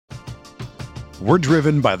We're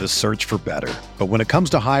driven by the search for better. But when it comes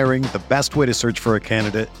to hiring, the best way to search for a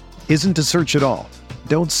candidate isn't to search at all.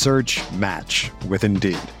 Don't search, match with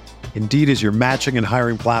Indeed. Indeed is your matching and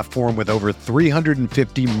hiring platform with over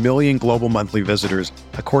 350 million global monthly visitors,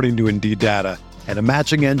 according to Indeed data, and a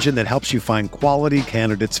matching engine that helps you find quality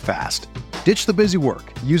candidates fast. Ditch the busy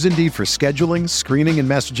work. Use Indeed for scheduling, screening, and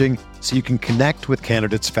messaging so you can connect with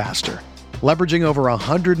candidates faster. Leveraging over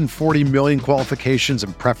 140 million qualifications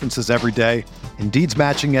and preferences every day, Indeed's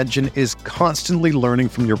matching engine is constantly learning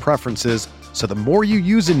from your preferences, so the more you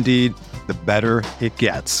use Indeed, the better it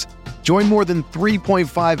gets. Join more than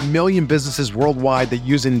 3.5 million businesses worldwide that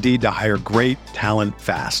use Indeed to hire great talent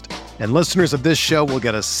fast. And listeners of this show will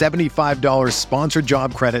get a $75 sponsored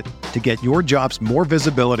job credit to get your jobs more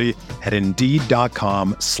visibility at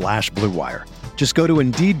Indeed.com/Blue Wire. Just go to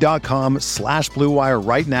Indeed.com/Blue Wire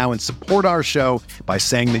right now and support our show by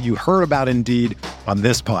saying that you heard about Indeed on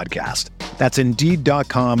this podcast. That's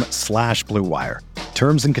Indeed.com/Blue Wire.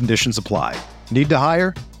 Terms and conditions apply. Need to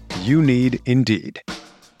hire? You need Indeed.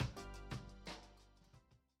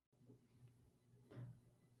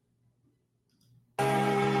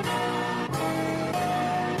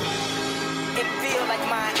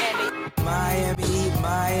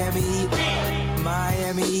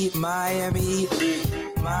 Miami. It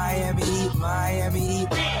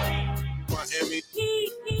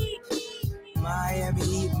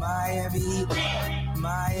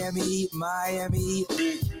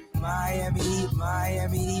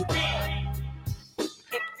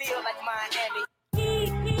feel like Miami.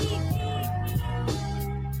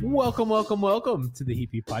 Welcome to the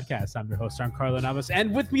EP Podcast. I'm your host, Carlo Navas,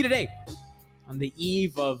 and with me today, on the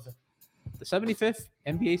eve of the 75th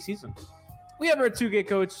NBA season, we have our 2K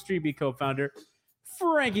coach, Street B co-founder,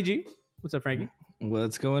 Frankie G. What's up, Frankie?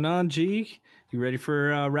 What's going on, G? You ready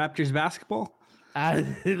for Raptors basketball? I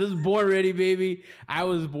was born ready, baby. I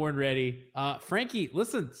was born ready. Frankie,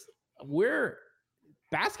 listen,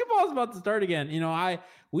 basketball is about to start again. You know,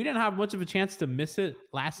 we didn't have much of a chance to miss it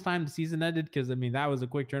last time the season ended because, I mean, that was a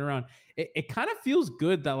quick turnaround. It kind of feels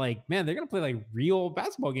good that, like, man, they're going to play, like, real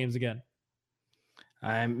basketball games again.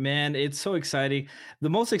 Man, it's so exciting. The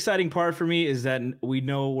most exciting part for me is that we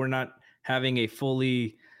know we're not having a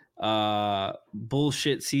fully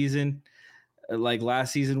bullshit season like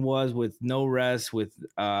last season was, with no rest, with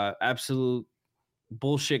absolute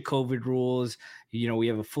bullshit COVID rules. You know, we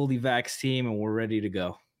have a fully vaxxed team and we're ready to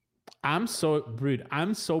go. I'm so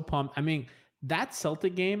pumped. I mean, that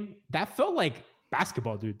Celtic game, that felt like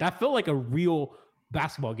basketball, dude. That felt like a real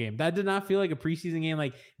basketball game. That did not feel like a preseason game.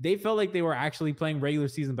 Like, they felt like they were actually playing regular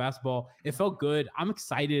season basketball. It felt good. I'm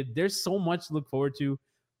excited. There's so much to look forward to.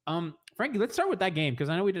 Frankie, let's start with that game because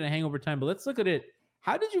I know we did a hangover time, but let's look at it.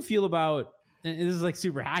 How did you feel about, and this is like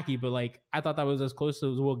super hacky, but like, I thought that was as close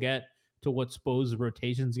as we'll get to what Spo's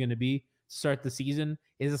rotation is going to be to start the season.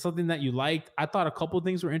 Is it something that you liked? I thought a couple of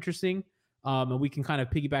things were interesting, and we can kind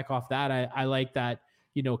of piggyback off that. I like that,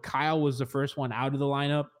 you know, Kyle was the first one out of the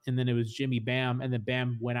lineup, and then it was Jimmy, Bam, and then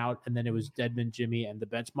Bam went out, and then it was Dedmon, Jimmy, and the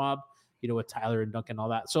bench mob, you know, with Tyler and Duncan and all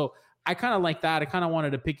that. So I kind of like that. I kind of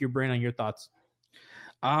wanted to pick your brain on your thoughts.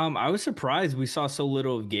 I was surprised we saw so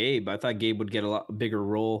little of Gabe. I thought Gabe would get a lot bigger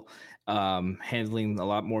role, handling a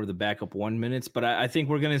lot more of the backup 1 minutes. But I think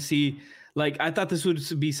we're going to see, like, I thought this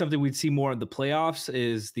would be something we'd see more in the playoffs,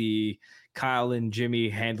 is the Kyle and Jimmy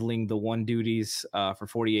handling the one duties for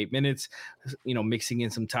 48 minutes, you know, mixing in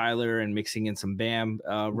some Tyler and mixing in some Bam,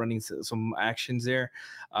 running some actions there.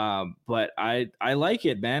 But I like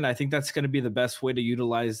it, man. I think that's going to be the best way to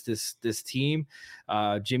utilize this team.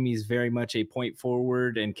 Jimmy's very much a point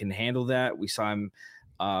forward and can handle that. We saw him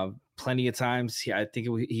plenty of times. I think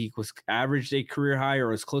he was averaged a career high or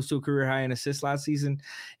was close to a career high in assists last season.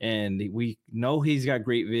 And we know he's got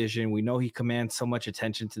great vision. We know he commands so much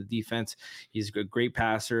attention to the defense. He's a great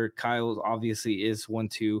passer. Kyle obviously is one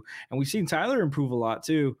too. And we've seen Tyler improve a lot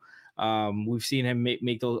too. We've seen him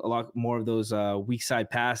make a lot more of those weak side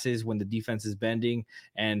passes when the defense is bending,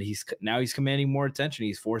 and he's commanding more attention.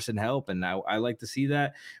 He's forcing help, and I like to see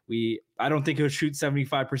that. I don't think he'll shoot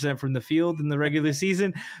 75% from the field in the regular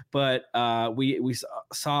season, but we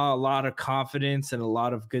saw a lot of confidence and a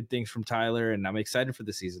lot of good things from Tyler, and I'm excited for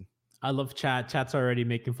the season. I love chat. Chat's already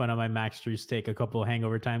making fun of my Max Struess take a couple of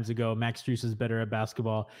hangover times ago. Max Struess is better at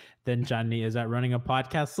basketball than Johnny is at running a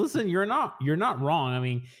podcast. Listen, you're not wrong. I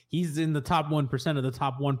mean, he's in the top 1% of the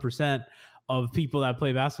top 1% of people that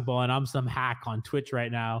play basketball, and I'm some hack on Twitch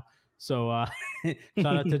right now. So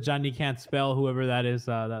shout out to Johnny Can't Spell, whoever that is.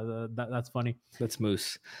 That's funny. That's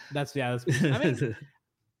Moose. That's I mean,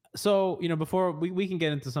 so, you know, before we can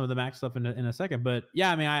get into some of the Max stuff in a second, but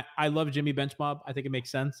yeah, I mean, I love Jimmy bench mob. I think it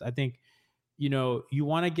makes sense. I think, you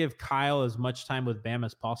want to give Kyle as much time with Bam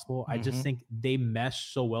as possible. I just think they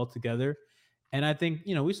mesh so well together. And I think,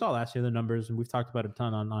 we saw last year the numbers, and we've talked about it a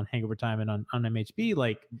ton on Hangover Time and on MHB,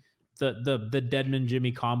 like the Dedmon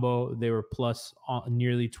Jimmy combo, they were plus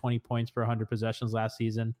nearly 20 points per 100 possessions last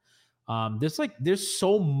season. There's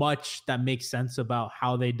so much that makes sense about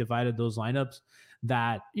how they divided those lineups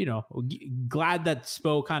that, glad that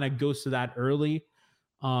Spo kind of goes to that early.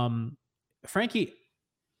 Frankie,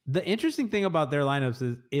 the interesting thing about their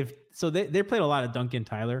lineups is they played a lot of Duncan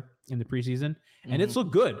Tyler in the preseason, and it's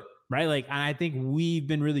looked good, right? Like, and I think we've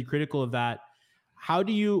been really critical of that. How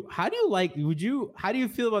do you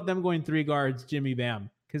feel about them going 3 guards, Jimmy, Bam?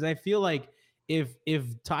 Because I feel like if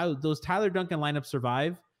those Tyler Duncan lineups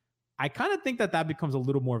survive, I kind of think that becomes a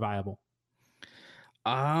little more viable.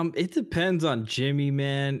 It depends on Jimmy,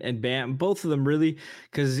 man, and Bam, both of them really,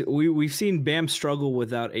 because we've seen Bam struggle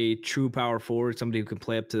without a true power forward, somebody who can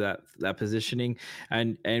play up to that positioning,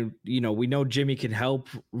 and we know Jimmy can help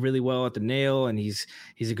really well at the nail, and he's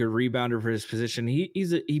a good rebounder for his position.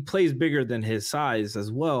 He plays bigger than his size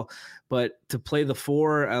as well, but to play the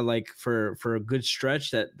 4 like for a good stretch,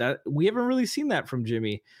 that we haven't really seen that from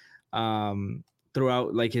Jimmy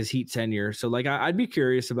throughout like his Heat tenure. So like I'd be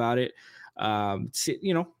curious about it. I'm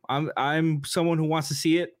someone who wants to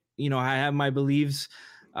see it. I have my beliefs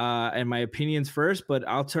and my opinions first, but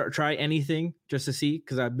I'll try anything just to see,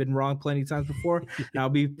 because I've been wrong plenty of times before, and I'll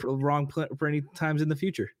be wrong plenty times in the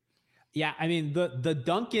future. Yeah, I mean the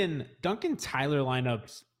Duncan Tyler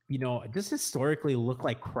lineups, just historically look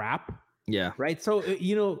like crap. Yeah. Right. So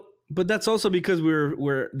but that's also because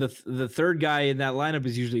we're the third guy in that lineup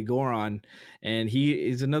is usually Goran, and he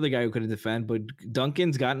is another guy who couldn't defend. But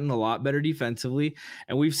Duncan's gotten a lot better defensively,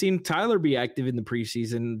 and we've seen Tyler be active in the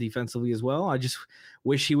preseason defensively as well. I just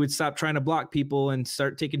wish he would stop trying to block people and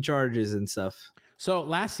start taking charges and stuff. So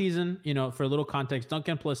last season, for a little context,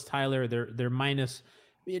 Duncan plus Tyler, they're minus,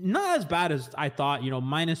 not as bad as I thought.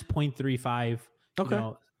 Minus 0.35.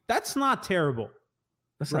 Okay, that's not terrible.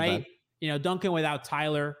 That's right. Not bad. Duncan without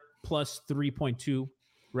Tyler, plus 3.2,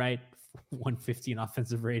 right? 115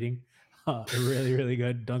 offensive rating. Really, really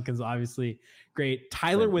good. Duncan's obviously great.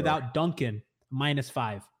 Tyler without Duncan, minus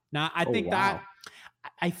 5. Now, I think that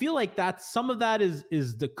I feel like that some of that is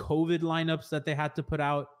the COVID lineups that they had to put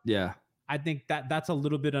out. Yeah. I think that's a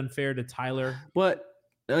little bit unfair to Tyler. But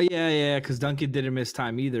because Duncan didn't miss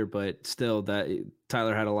time either, but still that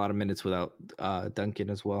Tyler had a lot of minutes without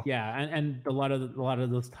Duncan as well. Yeah, and a lot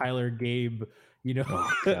of those Tyler, Gabe,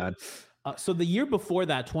 Oh God. So the year before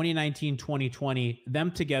that, 2019, 2020, them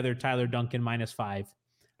together, Tyler, Duncan minus 5,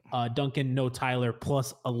 Duncan no Tyler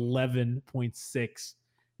plus 11.6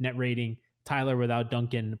 net rating, Tyler without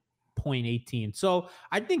Duncan 0.18. So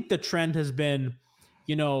I think the trend has been,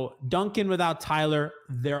 Duncan without Tyler,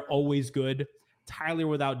 they're always good. Tyler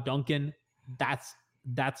without Duncan, that's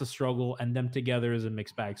a struggle, and them together is a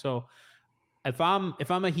mixed bag. So if I'm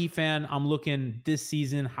a Heat fan, I'm looking this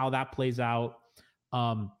season how that plays out.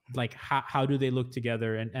 Like how do they look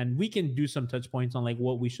together, and we can do some touch points on like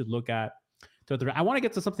what we should look at. I want to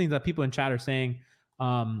get to something that people in chat are saying.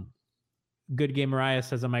 Good Game Mariah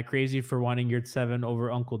says, am I crazy for wanting Yurt 7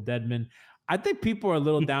 over Uncle Dedmon? I think people are a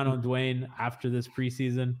little down on Dwayne after this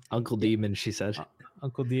preseason. Uncle Demon, she said.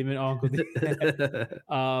 Uncle Demon. Uncle Demon.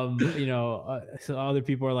 So other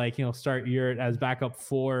people are like, start Yurt as backup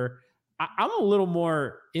 4. I'm a little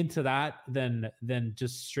more into that than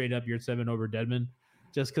just straight up Yurt 7 over Dedmon,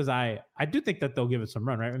 just because I do think that they'll give it some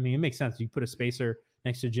run, right? I mean, it makes sense. You put a spacer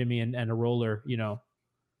next to Jimmy and a roller,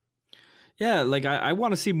 Yeah, like I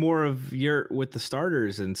want to see more of Yurt with the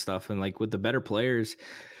starters and stuff, and like with the better players.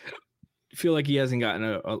 I feel like he hasn't gotten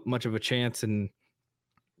a much of a chance and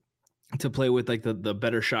to play with like the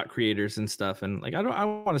better shot creators and stuff, and like I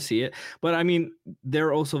want to see it, but I mean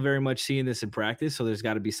they're also very much seeing this in practice, so there's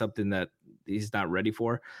got to be something that he's not ready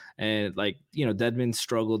for. And like Dedmon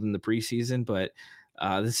struggled in the preseason, but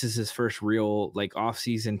this is his first real like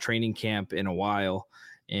off-season training camp in a while,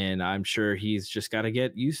 and I'm sure he's just got to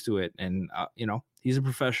get used to it. And he's a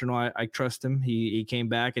professional. I trust him. He came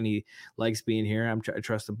back and he likes being here. I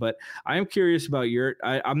trust him. But I am curious about Yurt.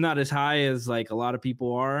 I'm not as high as like a lot of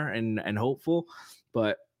people are and hopeful,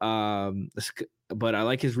 but I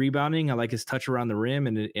like his rebounding. I like his touch around the rim,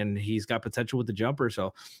 and he's got potential with the jumper.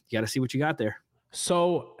 So you got to see what you got there.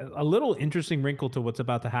 So a little interesting wrinkle to what's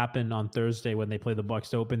about to happen on Thursday when they play the Bucks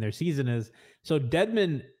to open their season is, so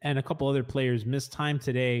Dedmon and a couple other players missed time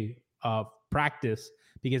today practice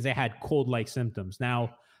because they had cold-like symptoms.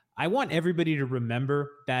 Now, I want everybody to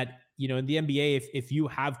remember that in the NBA, if you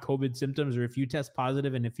have COVID symptoms or if you test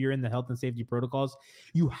positive and if you're in the health and safety protocols,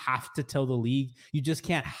 you have to tell the league. You just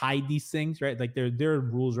can't hide these things, right? Like there are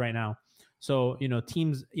rules right now. So,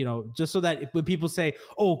 teams, just so that when people say,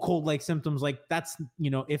 oh, cold-like symptoms, like that's,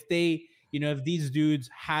 if these dudes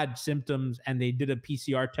had symptoms and they did a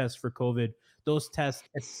PCR test for COVID, those tests,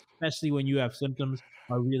 especially when you have symptoms,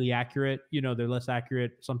 are really accurate. They're less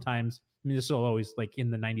accurate sometimes. I mean, this is always like in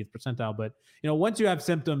the 90th percentile, but once you have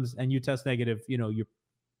symptoms and you test negative, your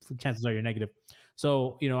chances are you're negative.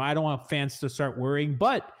 So, I don't want fans to start worrying,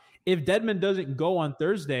 but if Dedmon doesn't go on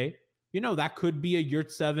Thursday, that could be a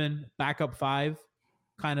Yurt 7 backup 5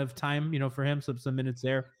 kind of time, for him, some minutes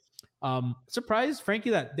there. Surprised, Frankie,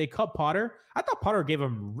 that they cut Potter. I thought Potter gave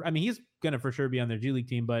him, he's going to for sure be on their G League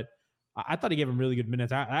team, but I thought he gave him really good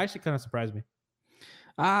minutes. I actually kind of surprised me.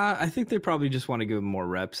 I think they probably just want to give him more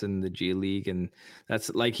reps in the G League, and that's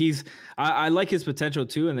like I like his potential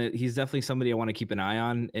too, and that he's definitely somebody I want to keep an eye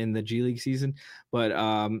on in the G League season. But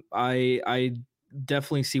I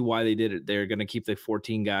definitely see why they did it. They're going to keep the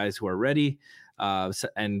 14 guys who are ready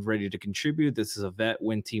and ready to contribute. This is a vet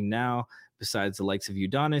win team now. Besides the likes of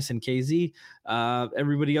Udonis and KZ,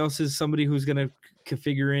 everybody else is somebody who's going to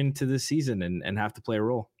figure into this season and have to play a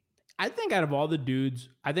role. I think out of all the dudes,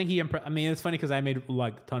 I think it's funny because I made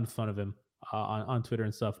like tons of fun of him on Twitter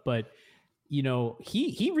and stuff, but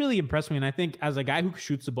he really impressed me. And I think as a guy who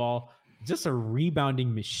shoots the ball, just a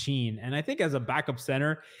rebounding machine. And I think as a backup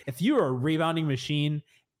center, if you are a rebounding machine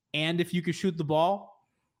and if you could shoot the ball,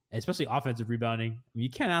 especially offensive rebounding, you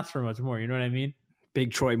can't ask for much more. You know what I mean?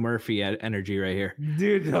 Big Troy Murphy energy right here.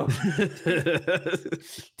 Dude, no.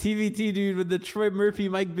 TVT, dude, with the Troy Murphy,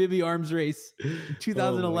 Mike Bibby arms race in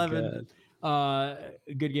 2011.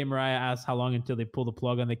 Good Game Mariah asked how long until they pull the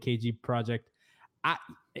plug on the KG project. I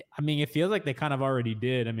mean, it feels like they kind of already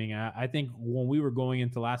did. I mean, I think when we were going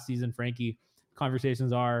into last season, Frankie,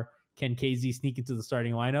 conversations are, can KZ sneak into the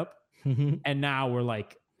starting lineup? And now we're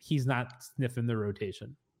like, he's not sniffing the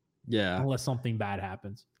rotation. Yeah. Unless something bad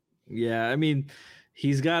happens. Yeah. I mean,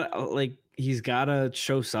 he's got to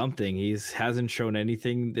show something. He hasn't shown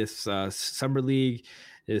anything this summer league,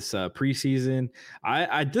 this preseason.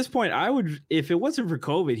 At this point, I would, if it wasn't for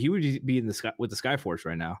COVID, he would be in the sky with the Skyforce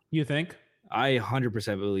right now. You think? I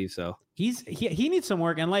 100% believe so. He needs some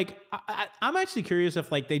work, and like I'm actually curious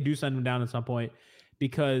if like they do send him down at some point,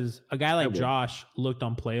 because a guy like Josh looked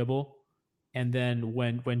unplayable, and then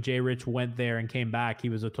when Jay Rich went there and came back, he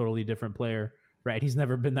was a totally different player. Right, he's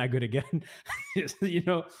never been that good again.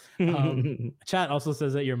 Chat also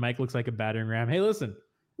says that your mic looks like a battering ram. Hey, listen,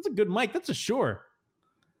 that's a good mic. That's a Shure.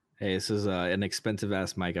 Hey, this is an expensive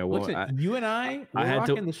ass mic. You and I had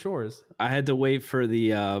rocking the Shores. I had to wait for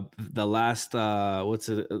the last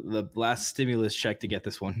the last stimulus check to get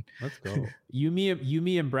this one. Let's go. you,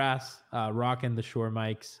 me, and Brass rocking the Shure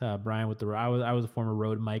mics. Brian with the I was a former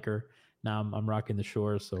Rode micer. Now I'm rocking the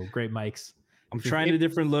Shores. So great mics. I'm trying a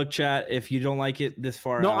different look, chat. If you don't like it this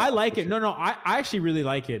far, no, I like it. No, I actually really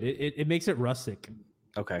like it. It makes it rustic.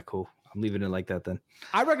 Okay, cool. I'm leaving it like that then.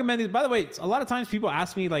 I recommend it. By the way, a lot of times people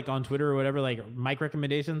ask me like on Twitter or whatever, like mic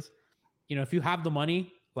recommendations. If you have the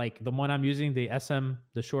money, like the one I'm using, the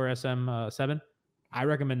Shure SM7, I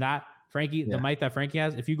recommend that. Frankie, the mic that Frankie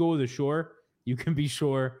has, if you go with a Shure, you can be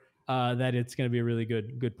sure that it's going to be a really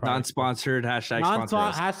good product. Non-sponsored,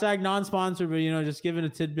 hashtag non-sponsored, but just giving a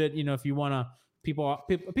tidbit, if you want to, people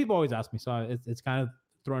always ask me, so it's kind of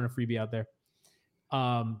throwing a freebie out there.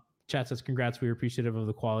 Chat says, congrats. We are appreciative of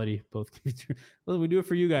the quality. Both can be true. Well, we do it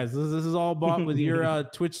for you guys. This is all bought with your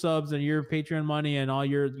Twitch subs and your Patreon money and all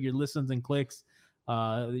your listens and clicks.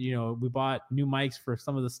 We bought new mics for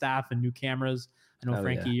some of the staff and new cameras. I know,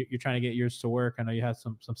 Frankie, you're trying to get yours to work. I know you have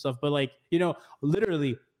some stuff, but like,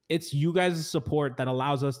 literally it's you guys' support that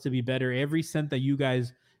allows us to be better. Every cent that you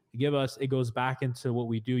guys give us, it goes back into what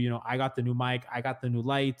we do. I got the new mic, I got the new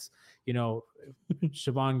lights,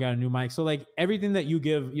 Siobhan got a new mic. So like everything that you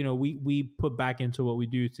give, we put back into what we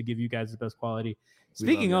do to give you guys the best quality.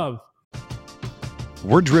 Speaking of,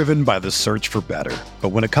 we're driven by the search for better. But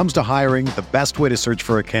when it comes to hiring, the best way to search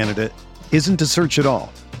for a candidate isn't to search at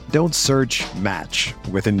all. Don't search, match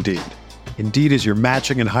with Indeed. Indeed is your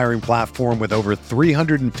matching and hiring platform with over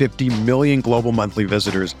 350 million global monthly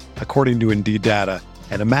visitors, according to Indeed data,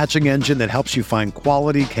 and a matching engine that helps you find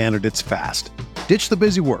quality candidates fast. Ditch the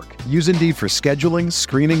busy work. Use Indeed for scheduling,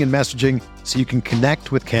 screening, and messaging so you can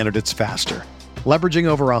connect with candidates faster. Leveraging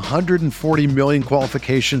over 140 million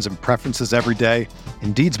qualifications and preferences every day,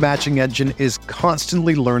 Indeed's matching engine is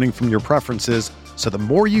constantly learning from your preferences, so the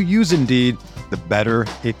more you use Indeed, the better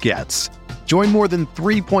it gets. Join more than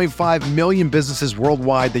 3.5 million businesses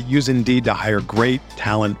worldwide that use Indeed to hire great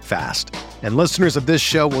talent fast. And listeners of this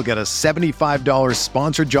show will get a $75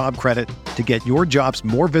 sponsored job credit to get your jobs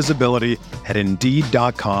more visibility at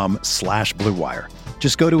Indeed.com/Blue Wire.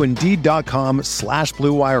 Just go to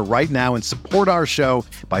Indeed.com/Blue Wire right now and support our show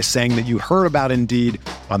by saying that you heard about Indeed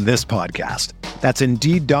on this podcast. That's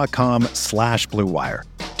Indeed.com/Blue Wire.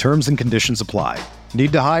 Terms and conditions apply.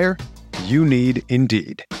 Need to hire? You need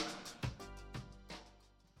Indeed.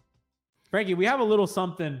 Frankie, we have a little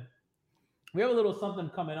something.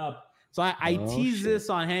 Coming up. So I tease this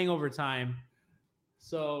on Hangover Time.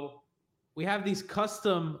 So we have these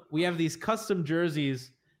custom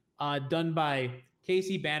jerseys done by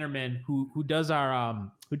Casey Bannerman, who does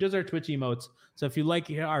our Twitch emotes. So if you like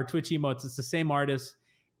our Twitch emotes, it's the same artist,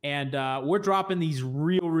 and we're dropping these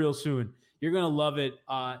real soon. You're gonna love it.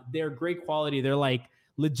 They're great quality. They're like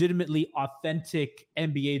legitimately authentic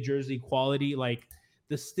NBA jersey quality. Like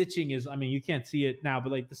the stitching is, I mean, you can't see it now,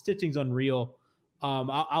 but like the stitching's unreal.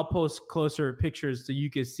 I'll post closer pictures so you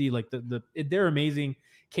can see like they're amazing.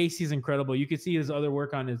 Casey's incredible. You can see his other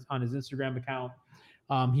work on his Instagram account.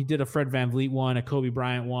 He did a Fred VanVleet one, a Kobe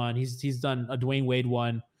Bryant one. He's done a Dwayne Wade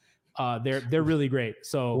one. They're really great.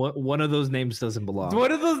 So one of those names doesn't belong.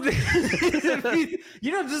 One of those names,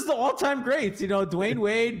 just the all-time greats. Dwayne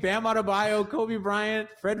Wade, Bam Adebayo, Kobe Bryant,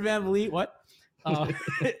 Fred VanVleet. What?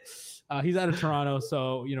 He's out of Toronto,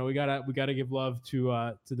 so we gotta give love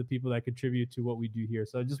to the people that contribute to what we do here.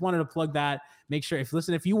 So I just wanted to plug that. Make sure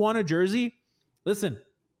if you want a jersey,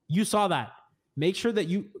 you saw that. Make sure that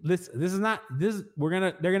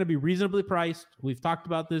they're gonna be reasonably priced. We've talked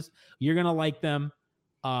about this. You're gonna like them.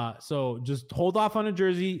 So just hold off on a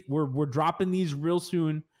jersey. We're dropping these real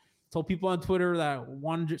soon. Told people on Twitter that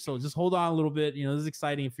wanted, so just hold on a little bit. This is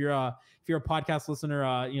exciting. If you're a podcast listener,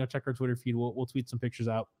 check our Twitter feed. We'll tweet some pictures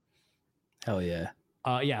out. Hell yeah.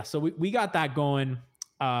 Yeah. So we got that going.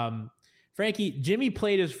 Frankie, Jimmy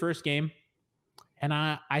played his first game, and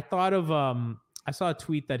I thought of I saw a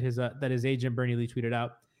tweet that his agent Bernie Lee tweeted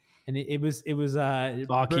out, and it was Bernie,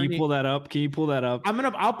 can you pull that up?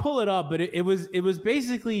 I'll pull it up, but it was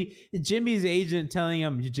basically Jimmy's agent telling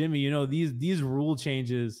him, Jimmy, these rule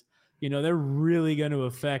changes, they're really going to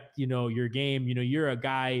affect your game. You're a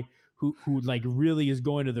guy who like really is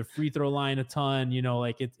going to the free throw line a ton.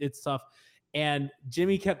 Like it's tough. And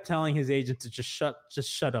Jimmy kept telling his agent to just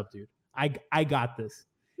shut up, dude. I got this.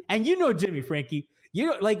 And Jimmy, Frankie,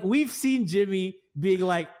 like we've seen Jimmy being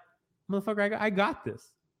like, motherfucker, I got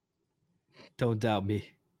this. Don't doubt me.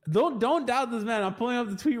 Don't doubt this man. I'm pulling up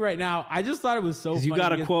the tweet right now. I just thought it was so funny. You got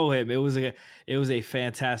to quote him. It was a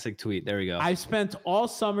fantastic tweet. There we go. I spent all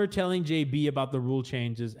summer telling JB about the rule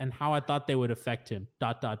changes and how I thought they would affect him. ...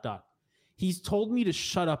 He's told me to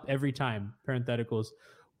shut up every time. Parentheticals.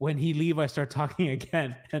 When he leave, I start talking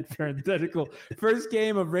again. And parenthetical. First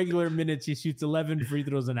game of regular minutes, he shoots 11 free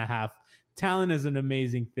throws and a half. Talent is an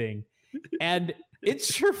amazing thing. And it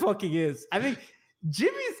sure fucking is. I mean,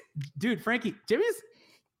 Frankie,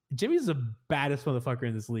 Jimmy's the baddest motherfucker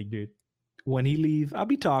in this league, dude. When he leave, I'll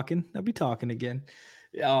be talking again.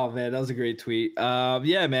 Oh man, that was a great tweet.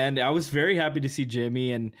 Yeah, man, I was very happy to see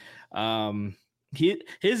Jimmy, and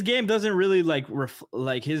his game doesn't really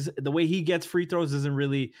the way he gets free throws doesn't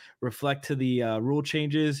really reflect to the rule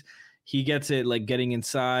changes. He gets it like getting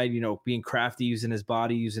inside, being crafty, using his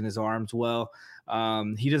body, using his arms well.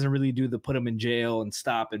 He doesn't really do the put him in jail and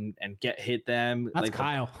stop and get hit them. That's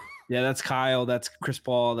Kyle. Yeah, that's Kyle. That's Chris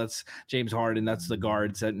Paul. That's James Harden. That's the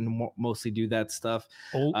guards that mostly do that stuff.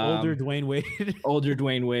 Older Dwayne Wade. Older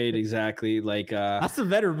Dwayne Wade, exactly. Like that's a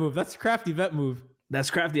veteran move. That's a crafty vet move. That's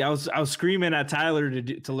crafty. I was screaming at Tyler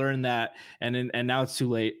to learn that, and now it's too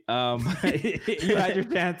late. You had your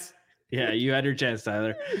chance. Yeah, you had your chance,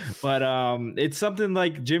 Tyler. But it's something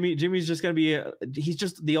like Jimmy's just gonna be he's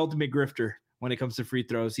just the ultimate grifter when it comes to free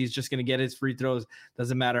throws. He's just gonna get his free throws.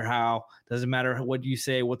 Doesn't matter how. Doesn't matter what you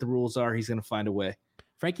say, what the rules are. He's gonna find a way.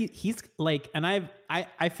 Frankie, he's like, and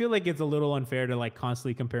I feel like it's a little unfair to like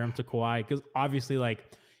constantly compare him to Kawhi, because obviously Kawhi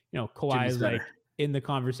Jimmy's is better. Like in the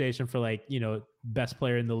conversation for like best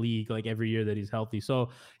player in the league like every year that he's healthy. So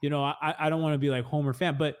I don't want to be like Homer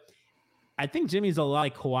fan, but I think Jimmy's a lot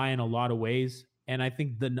like Kawhi in a lot of ways. And I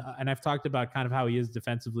think and I've talked about kind of how he is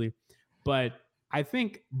defensively, but I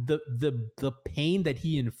think the pain that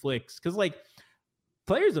he inflicts, because like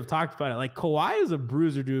players have talked about it, like Kawhi is a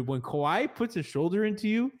bruiser, dude. When Kawhi puts his shoulder into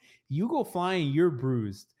you, you go flying, you're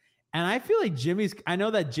bruised. And I feel like I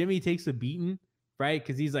know that Jimmy takes a beating, right?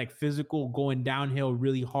 Because he's like physical, going downhill,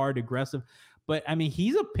 really hard, aggressive. But I mean,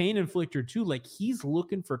 he's a pain inflictor too. Like he's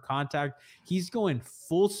looking for contact. He's going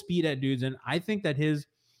full speed at dudes. And I think that his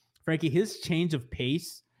Frankie, his change of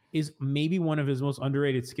pace is maybe one of his most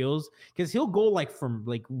underrated skills because he'll go like from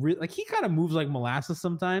like he kind of moves like molasses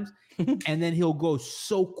sometimes, and then he'll go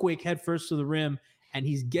so quick head first to the rim, and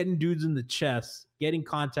he's getting dudes in the chest, getting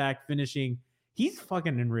contact, finishing. He's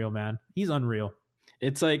fucking unreal, man. He's unreal.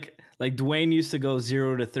 It's like Dwayne used to go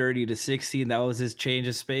 0 to 30 to 60, and that was his change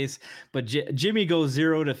of space. But Jimmy goes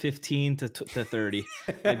 0 to 15 to 30.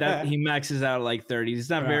 Like that, he maxes out at like 30. He's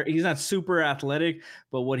not he's not super athletic,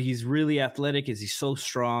 but what he's really athletic is he's so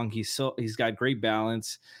strong. He's got great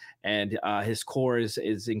balance, and his core is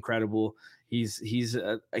incredible. He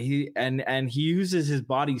uses his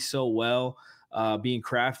body so well. Being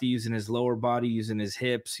crafty, using his lower body, using his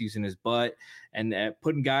hips, using his butt, and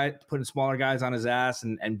putting smaller guys on his ass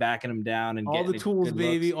and backing him down and all the tools,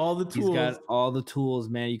 baby, all the tools. He's got all the tools,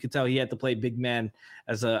 man. You can tell he had to play big man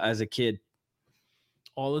as a kid.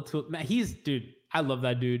 All the tools, man. Dude. I love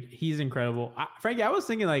that dude. He's incredible. Frankie, I was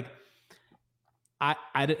thinking like,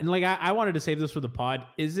 I wanted to save this for the pod.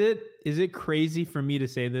 Is it crazy for me to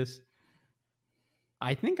say this?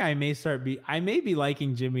 I think I may be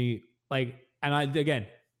liking Jimmy like. And again,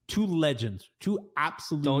 two legends, two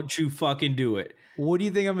absolute. Don't you fucking do it. What do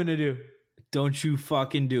you think I'm going to do? Don't you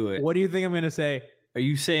fucking do it. What do you think I'm going to say? Are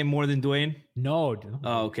you saying more than Dwayne? No.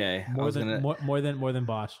 Oh, okay. More than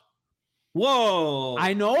Bosch. Whoa.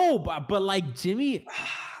 I know, but like Jimmy.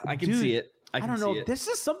 I can see it. I don't know. There's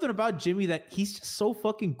just something about Jimmy that he's just so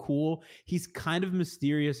fucking cool. He's kind of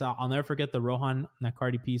mysterious. I'll never forget the Rohan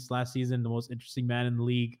Nakardi piece last season, the most interesting man in the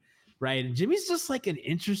league. Right. And Jimmy's just like an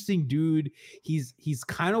interesting dude. He's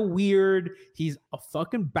kind of weird. He's a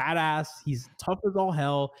fucking badass. He's tough as all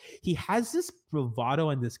hell. He has this bravado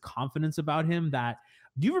and this confidence about him that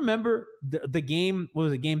do you remember the game? What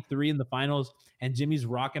was it, game 3 in the finals? And Jimmy's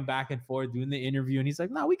rocking back and forth doing the interview. And he's like,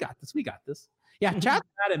 no, we got this. We got this. Yeah. Chat's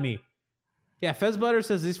mad at me. Yeah. Fez Butter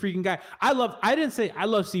says this freaking guy. I love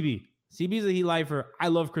CB. CB's a he lifer. I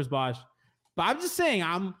love Chris Bosh. But I'm just saying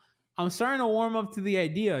I'm starting to warm up to the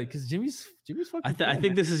idea because Jimmy's fucking. I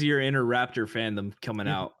think this is your inner Raptor fandom coming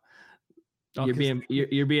out. Oh,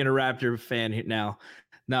 you're being a Raptor fan now.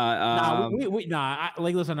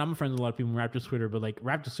 Listen, I'm friends with a lot of people on Raptors Twitter, but like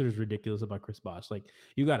Raptors Twitter is ridiculous about Chris Bosh. Like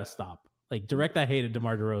you got to stop. Like direct that hate at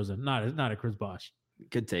DeMar DeRozan, not at Chris Bosh.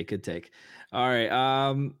 Good take. All right.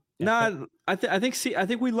 I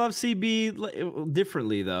think we love CB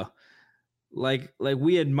differently though. Like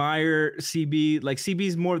we admire CB. Like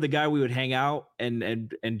CB's more of the guy we would hang out,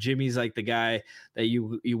 and Jimmy's like the guy that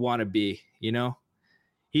you want to be. You know,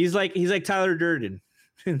 he's like Tyler Durden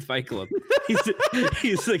in Fight Club. He's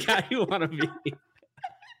the guy you want to be.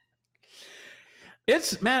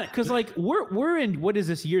 It's man, because like we're in what is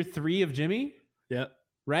this year 3 of Jimmy? Yeah.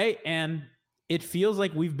 Right, and it feels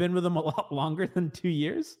like we've been with him a lot longer than 2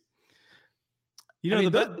 years. You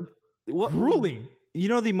know grueling. You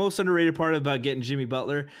know, the most underrated part about getting Jimmy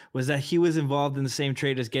Butler was that he was involved in the same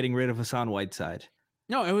trade as getting rid of Hassan Whiteside.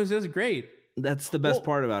 No, it was just great. That's the best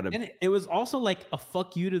part about him. And it was also like a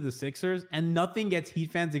fuck you to the Sixers, and nothing gets Heat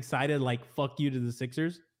fans excited like fuck you to the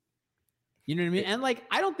Sixers. You know what I mean? And like,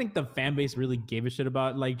 I don't think the fan base really gave a shit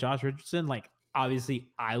about like Josh Richardson. Like, obviously,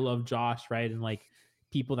 I love Josh, right? And like,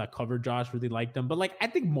 people that cover Josh really liked him. But like, I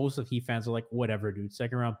think most of Heat fans are like, whatever, dude.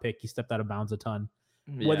 2nd round pick, he stepped out of bounds a ton.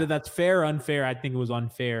 Yeah. Whether that's fair or unfair, I think it was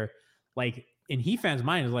unfair. Like in Heat fans'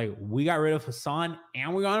 mind, is like we got rid of Hassan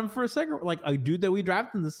and we got him for a second, like a dude that we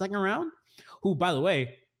drafted in the 2nd round, who, by the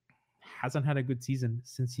way, hasn't had a good season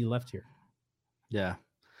since he left here. Yeah.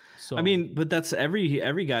 So I mean, but that's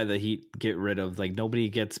every guy that Heat get rid of. Like nobody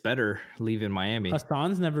gets better leaving Miami.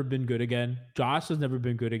 Hassan's never been good again. Josh has never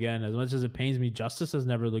been good again. As much as it pains me, Justice has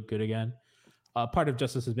never looked good again. Part of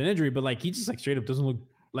Justice has been injury, but like he just like straight up doesn't look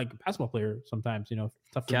like a basketball player sometimes, you know.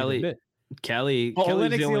 Tough for Kelly's Kelly's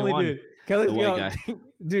the only one. Dude. Kelly's the white guy.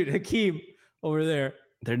 Dude, Hakeem over there.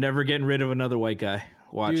 They're never getting rid of another white guy.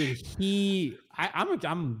 Watch. Dude, I'm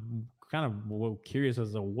kind of curious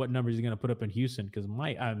as to what numbers he's going to put up in Houston because in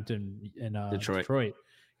Detroit. Because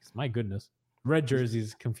my goodness, red jersey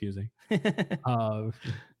is confusing.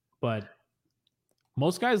 But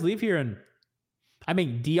most guys leave here, and I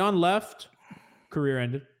mean Dion left, career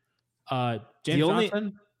ended. James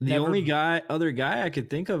Johnson. The only other guy I could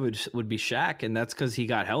think of would be Shaq, and that's because he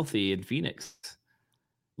got healthy in Phoenix.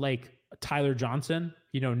 Like Tyler Johnson,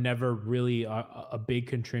 you know, never really a big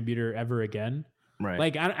contributor ever again. Right.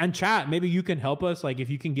 Like, and chat, maybe you can help us. Like, if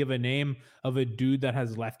you can give a name of a dude that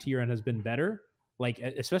has left here and has been better, like,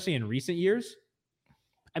 especially in recent years.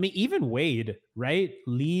 I mean, even Wade, right?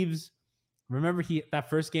 Leaves. Remember that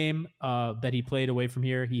first game that he played away from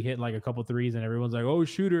here, he hit like a couple threes and everyone's like, oh,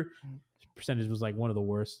 shooter. Percentage was like one of the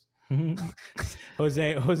worst.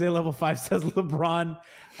 Jose level 5 says LeBron.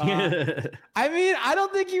 I mean, I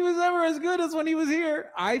don't think he was ever as good as when he was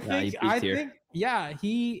here. I think, yeah,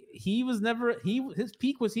 he was never, his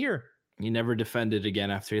peak was here. He never defended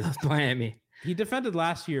again after he left Miami. He defended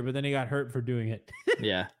last year, but then he got hurt for doing it.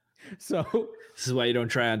 Yeah. So this is why you don't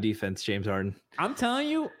try on defense, James Harden. I'm telling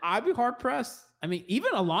you, I'd be hard pressed. I mean,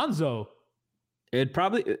 even Alonzo. It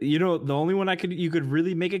probably, the only one you could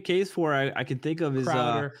really make a case for, I can think of is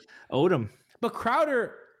Odom. But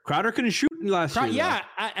Crowder couldn't shoot last year. Yeah,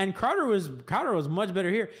 and Crowder was much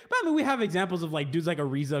better here. But I mean, we have examples of like dudes like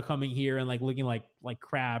Ariza coming here and like looking like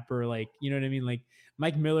crap, or like, you know what I mean? Like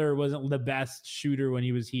Mike Miller wasn't the best shooter when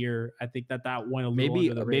he was here. I think that went a little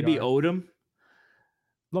under the radar. Maybe Odom.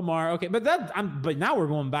 Lamar, okay, but now we're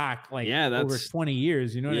going back like over 20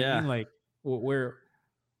 years. You know what I mean? Like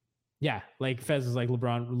like Fez is like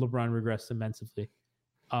LeBron regressed immensely.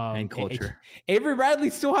 And culture. Avery Bradley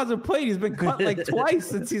still hasn't played. He's been cut like twice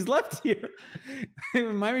since he's left here.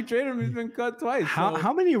 Miami traded him. He's been cut twice.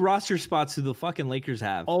 How many roster spots do the fucking Lakers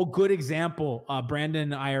have? Oh, good example.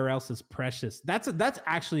 Brandon IRL says Precious. That's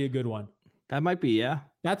actually a good one. That might be, yeah.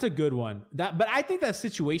 That's a good one. But I think that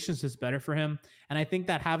situation's just better for him. And I think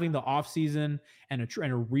that having the offseason and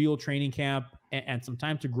a real training camp and some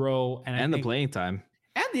time to grow and the playing time.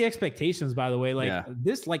 And the expectations, by the way,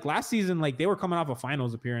 like last season, like they were coming off a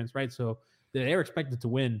finals appearance, right? So they were expected to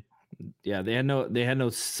win. Yeah, they had no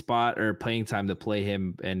spot or playing time to play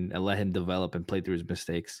him and let him develop and play through his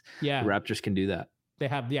mistakes. Yeah, the Raptors can do that. They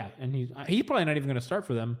have, and he's probably not even going to start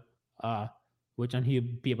for them, and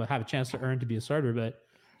he'd be able to have a chance to earn to be a starter. But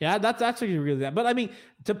yeah, that's actually really that. But I mean,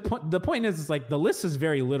 the point is like the list is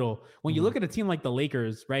very little. When you look at a team like the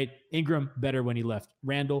Lakers, right? Ingram better when he left.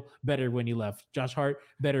 Randall better when he left. Josh Hart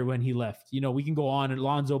better when he left. We can go on.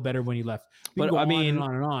 Alonzo better when he left. But I mean,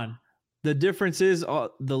 on and on. The difference is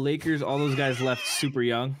the Lakers. All those guys left super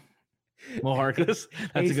young. Mo Harkless,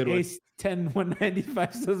 that's a good one. Ace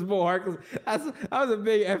 10-195 says Mo Harkless. That was a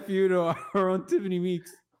big FU to our own Tiffany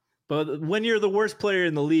Meeks. But when you're the worst player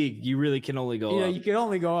in the league, you really can only go up. Yeah, you can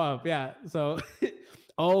only go up. Yeah. So,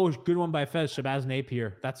 good one by Fez. Shabazz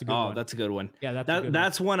Napier. That's a good one. Oh, that's a good one. Yeah,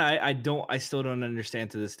 that's one I still don't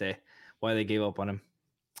understand to this day why they gave up on him.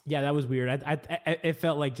 Yeah, that was weird. It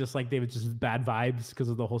felt like just like they were just bad vibes because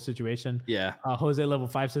of the whole situation. Yeah. Jose level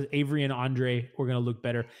 5 says Avery and Andre were gonna look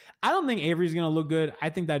better. I don't think Avery's gonna look good. I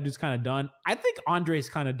think that dude's kind of done. I think Andre's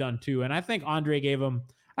kind of done too, and I think Andre gave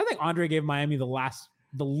Miami the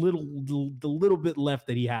little bit left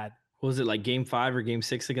that he had. Was it like game 5 or game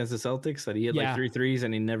 6 against the Celtics that he had like 3 threes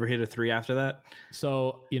and he never hit a 3 after that?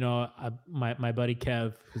 So, my buddy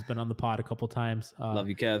Kev, who's been on the pod a couple times. Love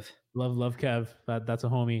you, Kev. Love Kev. That's a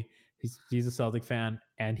homie. He's a Celtic fan,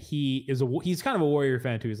 and he's kind of a Warrior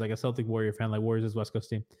fan too. He's like a Celtic Warrior fan, like Warriors is West Coast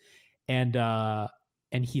team. And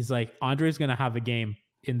he's like, Andre's going to have a game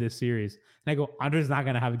in this series. And I go, Andre's not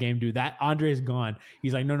going to have a game, dude. That Andre's gone.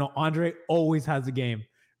 He's like, no, Andre always has a game.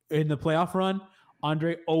 In the playoff run,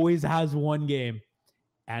 Andre always has one game.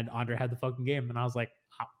 And Andre had the fucking game. And I was like,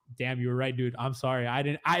 oh, damn, you were right, dude. I'm sorry. I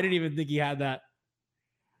didn't even think he had that.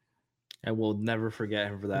 I will never forget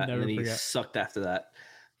him for that. And then he sucked after that.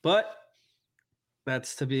 But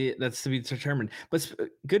that's to be determined. But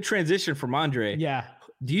good transition from Andre. Yeah.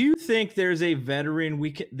 Do you think there's a veteran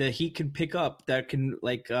that he can pick up that can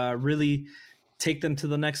really take them to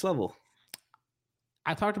the next level?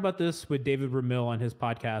 I talked about this with David Ramil on his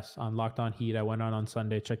podcast on Locked On Heat. I went on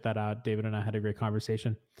Sunday. Check that out. David and I had a great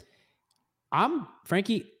conversation.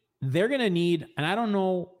 Frankie, they're going to need, and I don't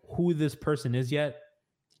know who this person is yet,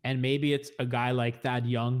 and maybe it's a guy like Thad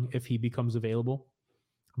Young if he becomes available,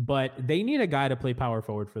 but they need a guy to play power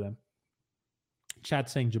forward for them.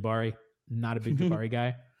 Chat's saying Jabari. Not a big Jabari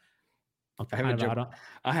guy.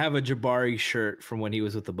 I have a Jabari shirt from when he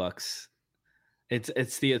was with the Bucks.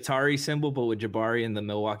 It's the Atari symbol, but with Jabari and the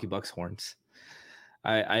Milwaukee Bucks horns.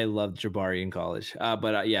 I loved Jabari in college,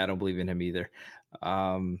 but I don't believe in him either.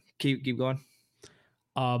 Keep going.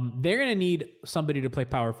 They're gonna need somebody to play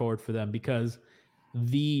power forward for them because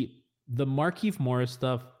the Markieff Morris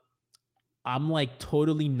stuff, I'm like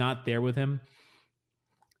totally not there with him.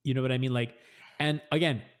 You know what I mean? Like, and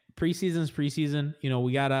again, preseason's preseason.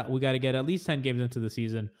 We gotta get at least 10 games into the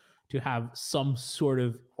season to have some sort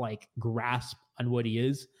of like grasp on what he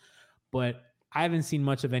is. But I haven't seen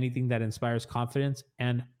much of anything that inspires confidence.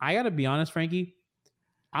 And I gotta be honest, Frankie,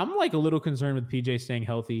 I'm like a little concerned with PJ staying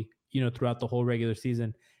healthy, throughout the whole regular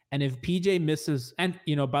season. And if PJ misses, and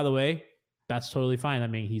by the way, that's totally fine. I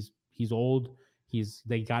mean, he's old.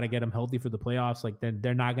 They got to get him healthy for the playoffs. Like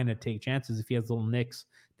they're not going to take chances. If he has little nicks,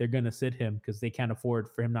 they're going to sit him because they can't afford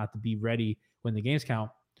for him not to be ready when the games count.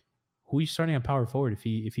 who are you starting at power forward if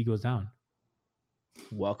he goes down?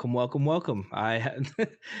 Welcome. I had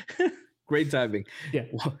great timing. Yeah.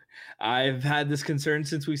 I've had this concern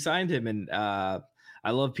since we signed him, and I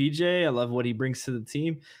love PJ. I love what he brings to the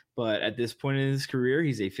team. But at this point in his career,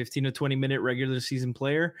 he's a 15 to 20 minute regular season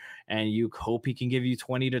player, and you hope he can give you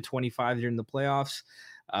 20 to 25 during the playoffs.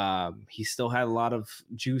 He still had a lot of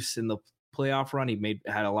juice in the playoff run. He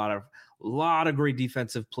had a lot of great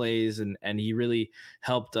defensive plays, and he really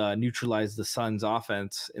helped neutralize the Suns'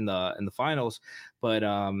 offense in the finals. But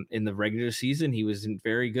in the regular season, he wasn't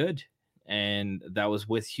very good, and that was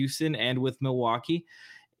with Houston and with Milwaukee.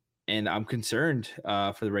 And I'm concerned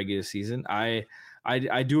for the regular season.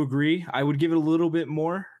 I do agree. I would give it a little bit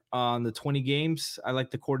more on the 20 games. I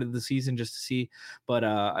like the quarter of the season just to see, but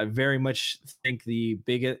I very much think the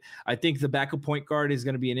backup point guard is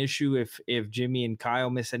going to be an issue if Jimmy and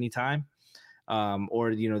Kyle miss any time,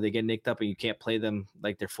 or they get nicked up and you can't play them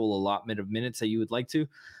like their full allotment of minutes that you would like to.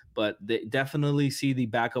 But they definitely see the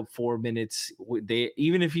backup 4 minutes.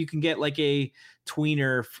 Even if you can get like a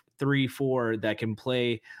tweener 3-4 that can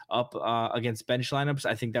play up against bench lineups,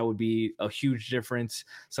 I think that would be a huge difference.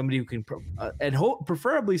 Somebody who can,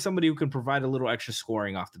 preferably somebody who can provide a little extra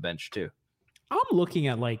scoring off the bench too. I'm looking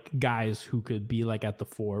at like guys who could be like at the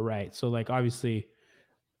 4, right? So like obviously,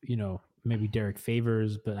 maybe Derek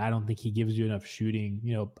Favors, but I don't think he gives you enough shooting.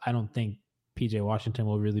 I don't think PJ Washington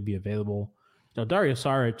will really be available. Dario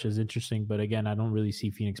Saric is interesting, but again, I don't really see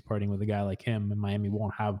Phoenix parting with a guy like him, and Miami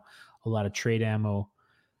won't have a lot of trade ammo.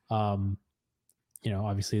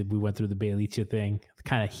 Obviously we went through the Bjelica thing.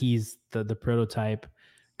 Kind of he's the prototype.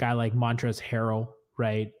 Guy like Montrezl Harrell,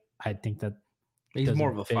 right? I think that he's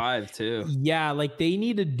more of a 5 too. Yeah, like they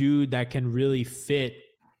need a dude that can really fit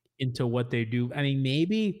into what they do. I mean,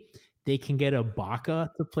 maybe they can get Ibaka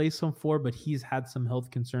to play some 4, but he's had some health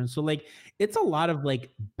concerns. So like it's a lot of like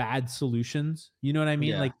bad solutions. You know what I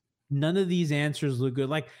mean? Yeah. Like none of these answers look good.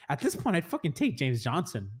 Like at this point, I'd fucking take James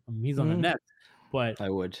Johnson. I mean, he's on the net, but I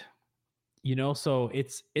would. So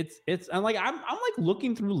it's I'm like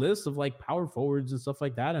looking through lists of like power forwards and stuff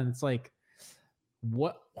like that, and it's like,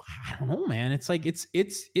 what? I don't know, man. It's like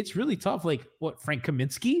it's really tough. Like what, Frank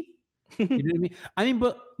Kaminsky? You know what I mean? I mean,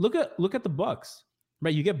 but look at the Bucks.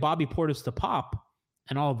 Right, you get Bobby Portis to pop,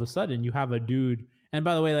 and all of a sudden you have a dude. And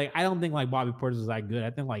by the way, like I don't think like Bobby Portis is that good. I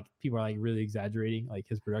think like people are like really exaggerating like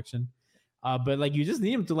his production. But like you just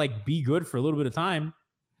need him to like be good for a little bit of time,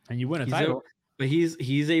 and you win a title. But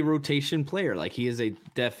he's a rotation player. Like he is a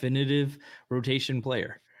definitive rotation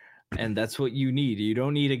player, and that's what you need. You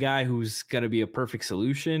don't need a guy who's gonna be a perfect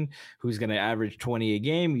solution, who's gonna average 20 a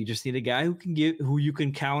game. You just need a guy who you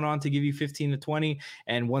can count on to give you 15 to 20,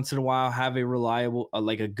 and once in a while have a reliable,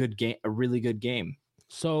 like a good game, a really good game.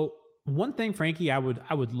 So one thing, Frankie, I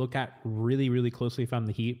would look at really, really closely if I'm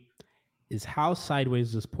the Heat is how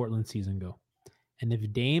sideways does Portland season go, and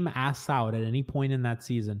if Dame asks out at any point in that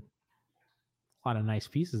season, a lot of nice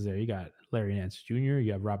pieces there. You got Larry Nance Jr.,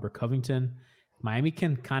 you have Robert Covington. Miami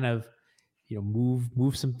can kind of,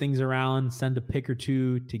 move some things around, send a pick or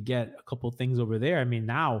two to get a couple things over there. I mean,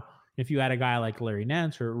 now if you had a guy like Larry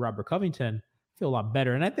Nance or Robert Covington, I feel a lot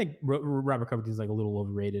better. And I think Robert Covington is like a little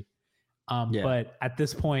overrated. But at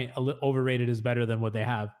this point, overrated is better than what they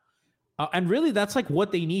have. And really, that's like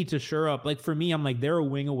what they need to shore up. Like for me, I'm like they're a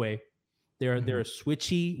wing away. They're a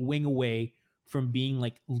switchy wing away from being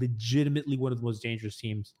like legitimately one of the most dangerous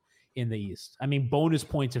teams in the East. I mean, bonus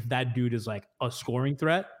points if that dude is like a scoring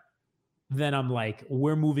threat, then I'm like,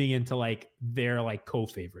 we're moving into like they're like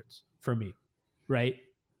co-favorites for me, right?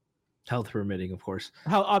 Health permitting, of course.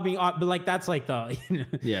 But like that's like the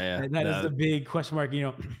that is the big question mark,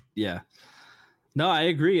 Yeah. No, I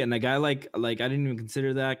agree. And a guy like I didn't even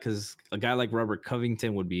consider that because a guy like Robert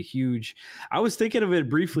Covington would be huge. I was thinking of it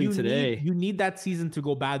briefly today. You need that season to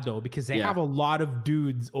go bad though, because they have a lot of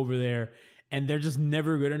dudes over there and they're just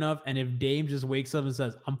never good enough. And if Dame just wakes up and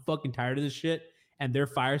says, I'm fucking tired of this shit, and they're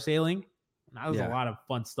fire sailing, that was a lot of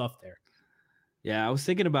fun stuff there. Yeah, I was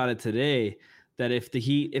thinking about it today that if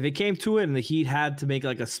it came to it and the Heat had to make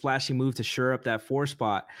like a splashy move to shore up that 4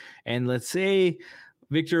 spot, and let's say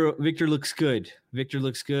Victor looks good. Victor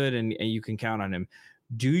looks good and you can count on him.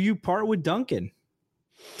 Do you part with Duncan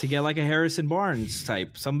to get like a Harrison Barnes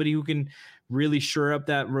type, somebody who can really shore up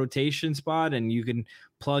that rotation spot, and you can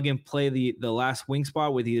plug and play the last wing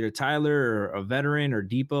spot with either Tyler or a veteran or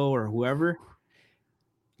Depot or whoever?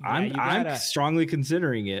 I'm strongly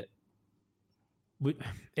considering it.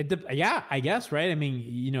 I guess, right? I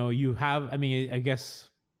mean, I guess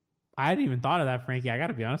I hadn't even thought of that, Frankie. I got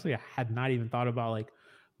to be honest with you. I had not even thought about like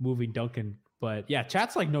moving Duncan. But yeah,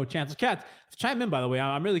 chat's like no chance. Chat, chime in, by the way.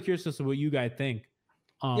 I'm really curious as to what you guys think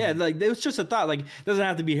Yeah, like it was just a thought. Like, it doesn't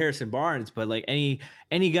have to be Harrison Barnes, but like any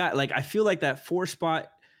guy. Like, I feel like that 4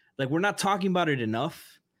 spot. Like, we're not talking about it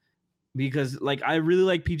enough because like I really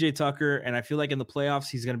like PJ Tucker, and I feel like in the playoffs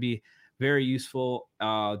he's going to be very useful,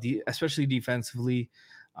 especially defensively.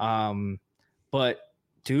 But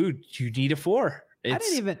dude, you need a 4. I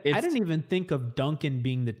didn't even think of Duncan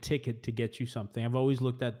being the ticket to get you something. I've always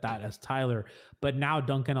looked at that as Tyler, but now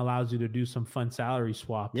Duncan allows you to do some fun salary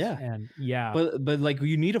swaps. Yeah, and but like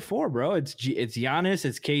you need a 4, bro. It's Giannis,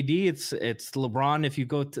 it's KD, it's LeBron. If you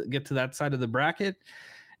get to that side of the bracket,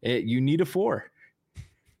 you need a 4.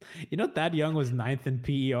 You know, Thad Young was 9th in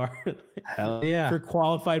PER. Hell yeah, for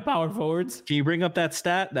qualified power forwards. Can you bring up that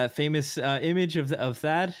stat, that famous image of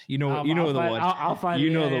Thad? You know the one. I'll find.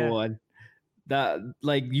 You know the one. That,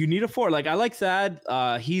 like, you need a 4. Like, I like Thad.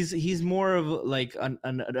 He's more of like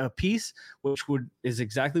a piece, which is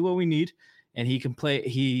exactly what we need. And he can play.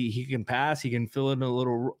 He can pass. He can fill in a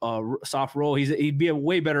little soft role. He'd be a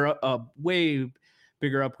way bigger upgrade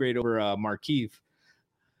over Markieff.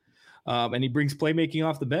 And he brings playmaking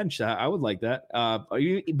off the bench. I would like that.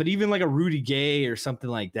 But even like a Rudy Gay or something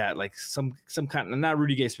like that, like some kind of, not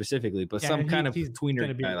Rudy Gay specifically, but some kind of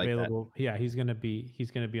tweener guy like that. Yeah, he's gonna be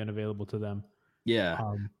unavailable to them.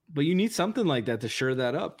 Yeah, but you need something like that to shore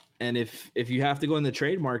that up. And if you have to go in the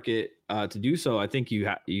trade market to do so, I think you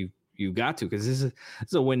got to, because this is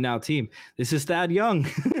a win now team. This is Thad Young.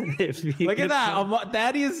 Look at that.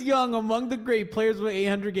 Thaddeus Young, among the great players with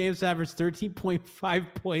 800 games, averaged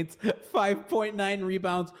 13.5 points, 5.9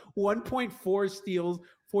 rebounds, 1.4 steals,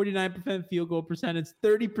 49% field goal percentage,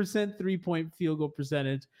 30% 3-point field goal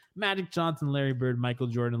percentage. Magic Johnson, Larry Bird, Michael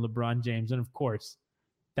Jordan, LeBron James, and of course,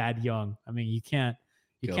 Thad Young. I mean, you can't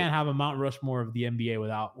have a Mount Rushmore of the NBA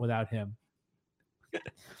without him.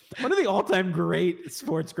 One of the all-time great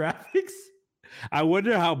sports graphics. I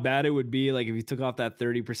wonder how bad it would be, like, if you took off that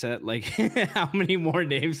 30%, like how many more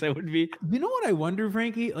names that would be. You know what I wonder,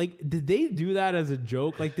 Frankie? Like, did they do that as a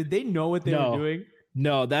joke? Like, did they know what they were doing?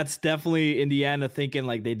 No, that's definitely Indiana thinking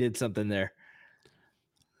like they did something there.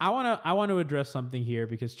 I want to address something here,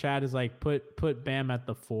 because Chad is like, put Bam at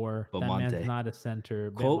the 4. That man's not a center.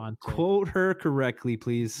 Quote her correctly,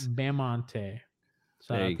 please. Bamonte.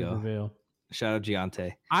 There you go. Shout out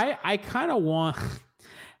Giante. I kind of want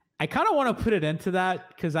to put it into that,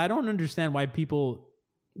 because I don't understand why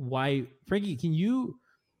Frankie, can you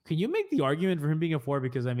make the argument for him being a 4?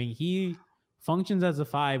 Because I mean, he functions as a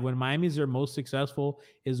 5. When Miami's are most successful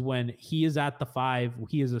is when he is at the 5.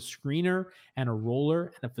 He is a screener and a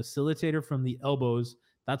roller and a facilitator from the elbows.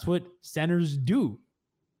 That's what centers do.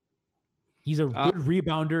 He's a good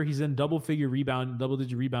rebounder. He's in double-digit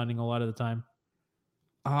rebounding a lot of the time.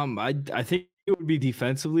 I think it would be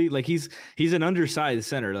defensively. Like, he's an undersized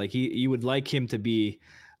center. Like, you would like him to be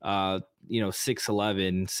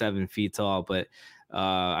 6'11", 7 feet tall, but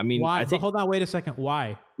I mean, why? Hold on, wait a second.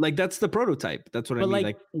 Why? Like, that's the prototype. That's what I mean.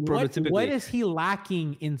 Like prototypically. What is he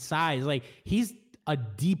lacking in size? Like, he's a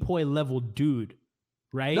DPOY level dude,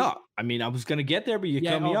 right? No, I mean, I was gonna get there, but you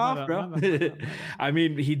cut me off, bro. I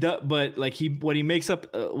mean, he does, but like what he makes up,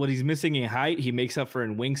 what he's missing in height, he makes up for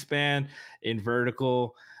in wingspan, in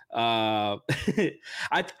vertical. I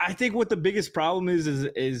think what the biggest problem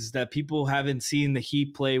is that people haven't seen the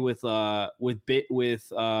Heat play with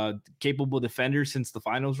capable defenders since the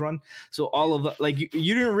finals run. So all of like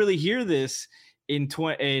you didn't really hear this in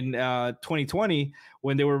 2020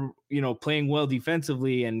 when they were playing well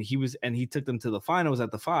defensively, and he took them to the finals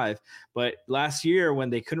at the 5. But last year when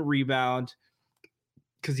they couldn't rebound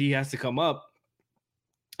because he has to come up,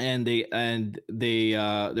 and they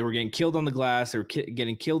were getting killed on the glass, they were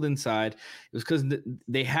getting killed inside. It was because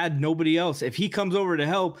they had nobody else. If he comes over to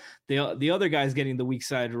help, the other guy's getting the weak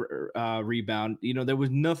side rebound. There was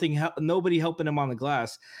nobody helping him on the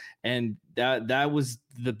glass, and that was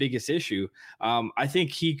the biggest issue. I think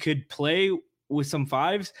he could play with some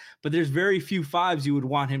 5s, but there's very few 5s you would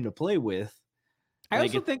want him to play with. I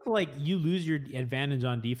also think like you lose your advantage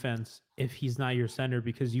on defense if he's not your center,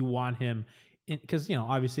 because you want him. Because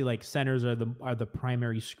obviously, like, centers are the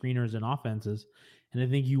primary screeners in offenses, and I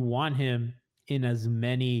think you want him in as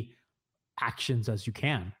many actions as you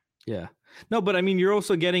can. Yeah, no, but I mean, you're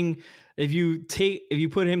also getting, if you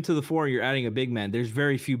put him to the 4, you're adding a big man. There's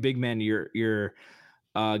very few big men you're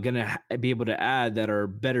gonna be able to add that are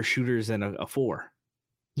better shooters than a 4.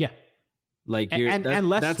 Yeah, like and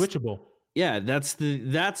less switchable. Yeah, that's the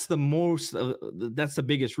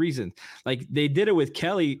biggest reason. Like, they did it with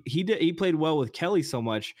Kelly. He played well with Kelly so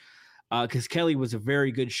much because Kelly was a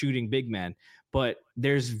very good shooting big man. But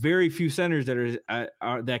there's very few centers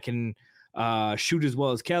that can shoot as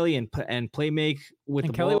well as Kelly and play make with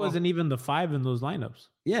the Kelly ball. wasn't even the 5 in those lineups.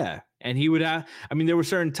 Yeah. And he would have, I mean, there were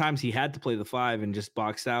certain times he had to play the 5 and just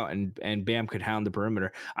boxed out, and Bam could hound the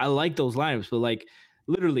perimeter. I like those lineups, but like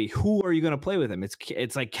literally, who are you going to play with him?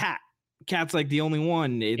 It's like Cat's like the only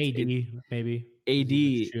one. Maybe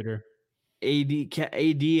AD shooter. AD,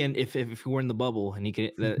 and if he were in the bubble and he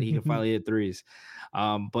can finally hit threes.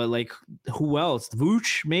 But like, who else?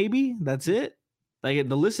 Vooch, maybe. That's it. Like,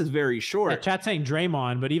 the list is very short. Yeah, chat's saying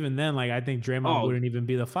Draymond, but even then, like, I think Draymond wouldn't even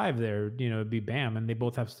be the 5 there. You know, it'd be Bam, and they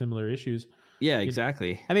both have similar issues. Yeah,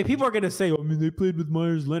 exactly. I mean, people are gonna say, I mean, they played with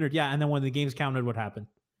Myers Leonard. Yeah, and then when the games counted, what happened?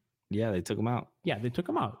 Yeah, they took him out. Yeah, they took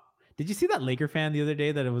him out. Did you see that Laker fan the other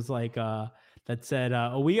day that it was like that said,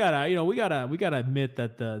 we gotta admit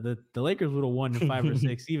that the Lakers would have won in 5 or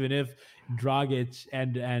 6, even if Dragic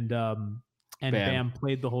and Bam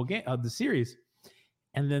played the whole game of the series.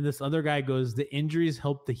 And then this other guy goes, the injuries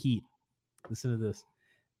helped the Heat. Listen to this.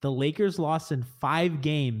 The Lakers lost in 5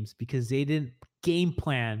 games because they didn't game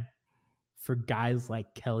plan for guys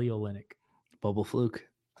like Kelly Olynyk. Bubble fluke.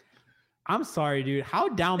 I'm sorry, dude. How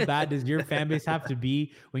down bad does your fan base have to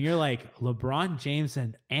be when you're like LeBron James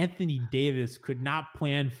and Anthony Davis could not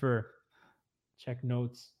plan for, check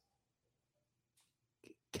notes,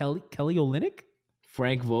 Kelly Olynyk?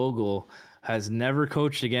 Frank Vogel has never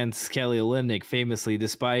coached against Kelly Olynyk, famously,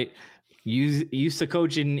 despite used to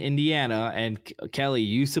coach in Indiana, and Kelly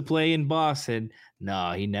used to play in Boston.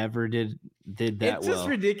 No, he never did that well. It's just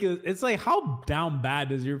ridiculous. It's like, how down bad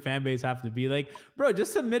does your fan base have to be? Like, bro,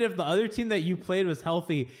 just admit if the other team that you played was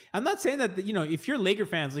healthy. I'm not saying that, you know, if you're Laker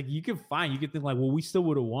fans, like, you can think like, well, we still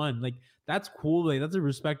would have won. Like, that's cool. Like, that's a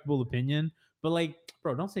respectable opinion. But like,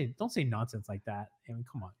 bro, don't say nonsense like that. I mean,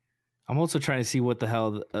 come on. I'm also trying to see what the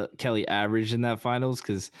hell Kelly averaged in that finals,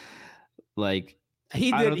 because like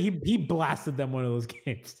he blasted them one of those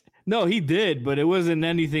games. No, he did, but it wasn't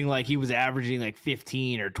anything like he was averaging like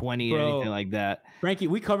 15 or 20 or anything like that. Frankie,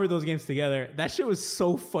 we covered those games together. That shit was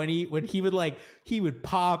so funny when he would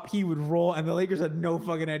pop, he would roll, and the Lakers had no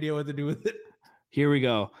fucking idea what to do with it. Here we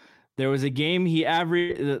go. There was a game he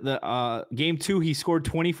averaged the game 2, he scored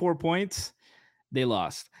 24 points. They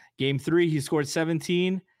lost. Game 3, he scored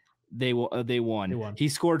 17. They won. He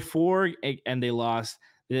scored 4 and they lost.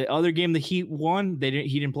 The other game the Heat won,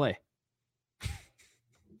 he didn't play.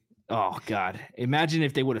 Oh God. Imagine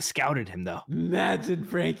if they would have scouted him though. Imagine,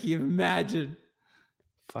 Frankie, imagine.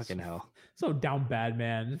 Fucking hell. So down bad,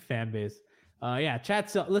 man. Fan base. Yeah, chat.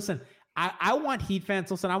 So listen, I want Heat fans.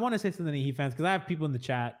 Listen, I want to say something to Heat fans because I have people in the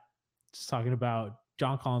chat just talking about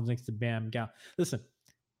John Collins next to Bam. Listen.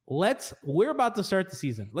 We're about to start the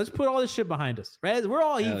season. Let's put all this shit behind us, right? We're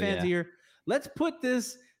all Heat fans here. Let's put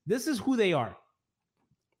this is who they are.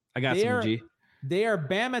 I got some G. They are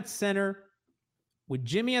Bam at center with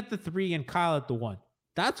Jimmy at the 3 and Kyle at the 1.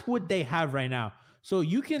 That's what they have right now. So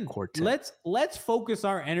you can let's focus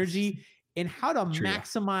our energy in how to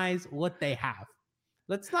maximize what they have.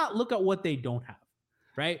 Let's not look at what they don't have,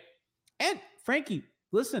 right? And Frankie,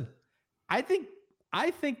 listen, I think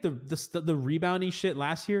the rebounding shit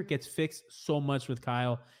last year gets fixed so much with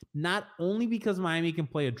Kyle, not only because Miami can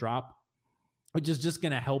play a drop, which is just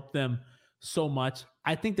going to help them so much.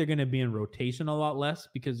 I think they're going to be in rotation a lot less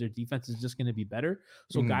because their defense is just going to be better.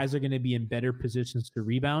 So guys are going to be in better positions to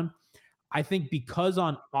rebound. I think because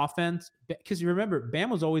on offense, because you remember, Bam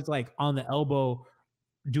was always like on the elbow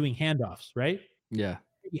doing handoffs, right? Yeah.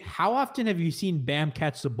 How often have you seen Bam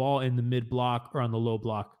catch the ball in the mid block or on the low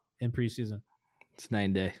block in preseason? It's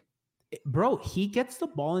 9 day. Bro, he gets the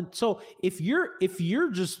ball in. So if you're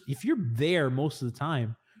there most of the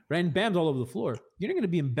time, right, and Bam's all over the floor, you're not going to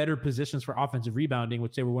be in better positions for offensive rebounding,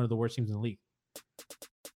 which they were one of the worst teams in the league.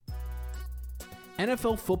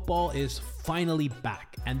 NFL football is finally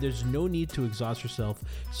back, and there's no need to exhaust yourself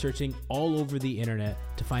searching all over the internet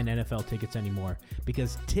to find NFL tickets anymore,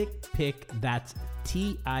 because TickPick, that's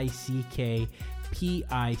TickPick,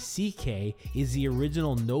 is the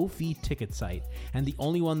original no-fee ticket site and the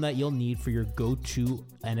only one that you'll need for your go-to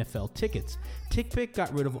NFL tickets. TickPick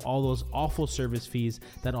got rid of all those awful service fees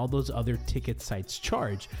that all those other ticket sites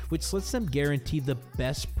charge, which lets them guarantee the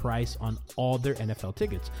best price on all their NFL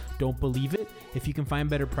tickets. Don't believe it? If you can find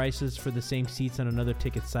better prices for the same seats on another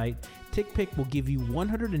ticket site, TickPick will give you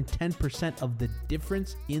 110% of the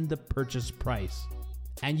difference in the purchase price.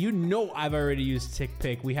 And you know I've already used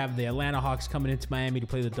TickPick. We have the Atlanta Hawks coming into Miami to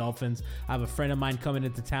play the Dolphins. I have a friend of mine coming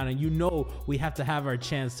into town, and you know we have to have our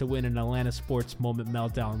chance to win an Atlanta Sports Moment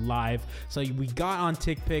Meltdown live. So we got on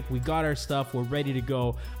TickPick. We got our stuff. We're ready to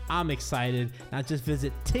go. I'm excited. Now just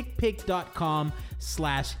visit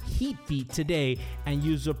tickpick.com/heatbeat today and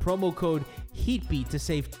use the promo code HEATBEAT to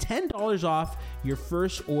save $10 off your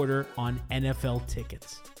first order on NFL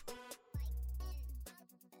tickets.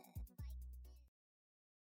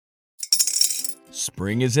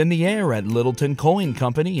 Spring is in the air at Littleton Coin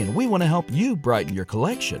Company, and we want to help you brighten your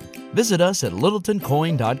collection. Visit us at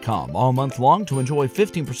littletoncoin.com all month long to enjoy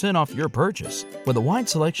 15% off your purchase. With a wide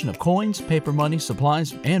selection of coins, paper money,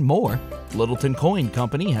 supplies, and more, Littleton Coin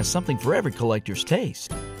Company has something for every collector's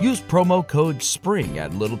taste. Use promo code SPRING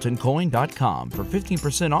at littletoncoin.com for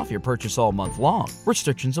 15% off your purchase all month long.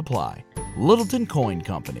 Restrictions apply. Littleton Coin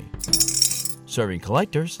Company. Serving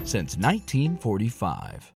collectors since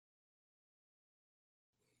 1945.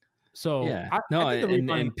 So yeah, I think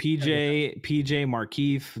and PJ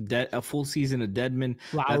Markeith, a full season of Dedmon,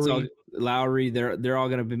 Lowry, they're all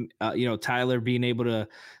going to be, Tyler being able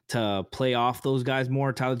to play off those guys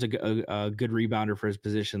more. Tyler's a good rebounder for his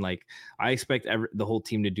position. Like, I expect the whole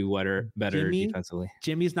team to do better defensively.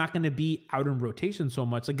 Jimmy's not going to be out in rotation so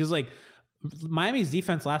much, because Miami's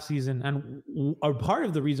defense last season, and a part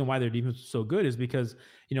of the reason why their defense was so good is because,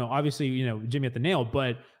 obviously, Jimmy at the nail,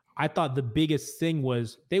 but I thought the biggest thing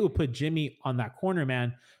was they would put Jimmy on that corner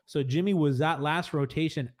man. So Jimmy was that last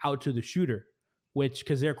rotation out to the shooter, which,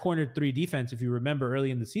 because their corner 3 defense, if you remember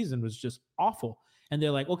early in the season, was just awful. And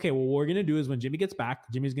they're like, okay, well, what we're going to do is when Jimmy gets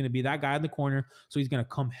back, Jimmy's going to be that guy in the corner. So he's going to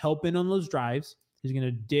come help in on those drives. He's going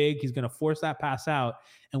to dig. He's going to force that pass out.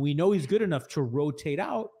 And we know he's good enough to rotate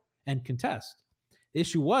out and contest. The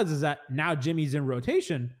issue is that now Jimmy's in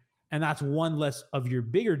rotation, and that's one less of your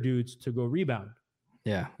bigger dudes to go rebound.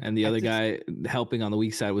 Yeah, and the other guy helping on the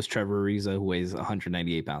weak side was Trevor Ariza, who weighs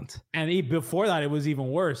 198 pounds. And before that, it was even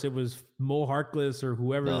worse. It was Mo Harkless or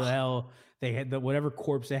whoever the hell they had, whatever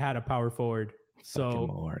corpse they had a power forward. So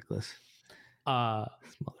Mo Harkless,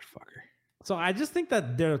 this motherfucker. So I just think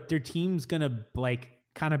that their team's gonna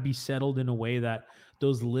kind of be settled in a way that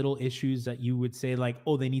those little issues that you would say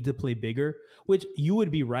they need to play bigger, which you would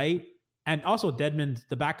be right. And also Dedmon,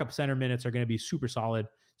 the backup center minutes are going to be super solid.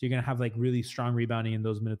 So you're going to have really strong rebounding in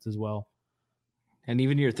those minutes as well. And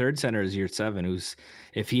even your third center is year 7, who's,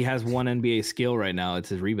 if he has one NBA skill right now, it's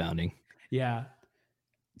his rebounding. Yeah.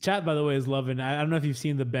 Chat, by the way, is loving. I don't know if you've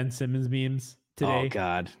seen the Ben Simmons memes today. Oh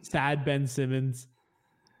God. Sad Ben Simmons.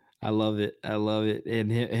 I love it.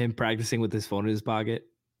 And him practicing with his phone in his pocket.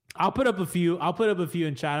 I'll put up a few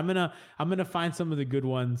in chat. I'm gonna find some of the good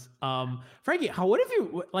ones. Frankie, what if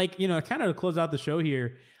you kind of to close out the show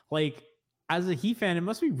here, as a Heat fan, it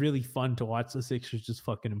must be really fun to watch the Sixers just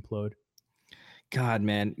fucking implode. God,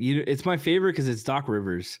 man, it's my favorite because it's Doc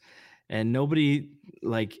Rivers, and nobody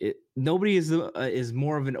is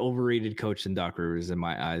more of an overrated coach than Doc Rivers in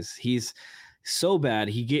my eyes. He's so bad.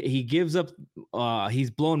 He gives up.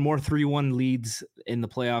 He's blown more 3-1 leads in the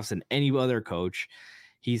playoffs than any other coach.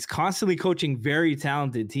 He's constantly coaching very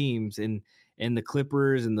talented teams in the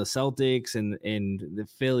Clippers and the Celtics and the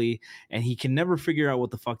Philly, and he can never figure out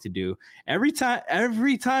what the fuck to do. Every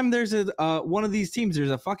time there's a one of these teams,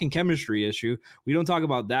 there's a fucking chemistry issue. We don't talk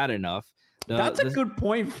about that enough. That's a good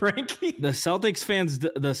point, Frankie. The Celtics fans,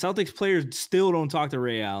 the Celtics players still don't talk to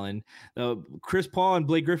Ray Allen. Chris Paul and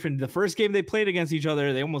Blake Griffin, the first game they played against each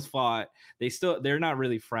other, they almost fought. They're not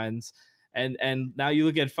really friends. And now you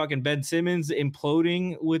look at fucking Ben Simmons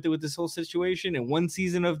imploding with this whole situation in one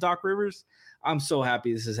season of Doc Rivers. I'm so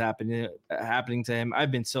happy this is happening to him. I've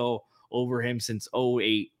been so over him since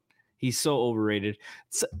 2008. He's so overrated.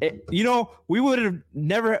 We would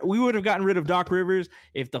have gotten rid of Doc Rivers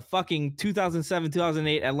if the fucking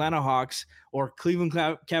 2007-2008 Atlanta Hawks or Cleveland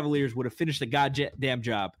Cavaliers would have finished the goddamn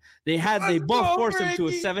job. They both forced him to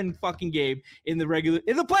a 7 fucking game in the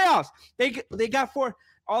playoffs. They got 4.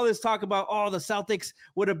 All this talk about, the Celtics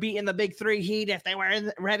would have beaten the Big 3 Heat if they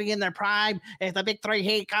were ready in their prime. If the Big 3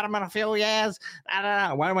 Heat got them in a few years. I don't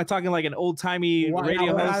know. Why am I talking like an old-timey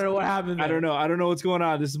radio host? I don't know what happened there. I don't know what's going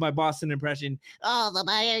on. This is my Boston impression. The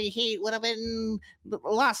Miami Heat would have been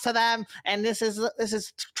lost to them, and this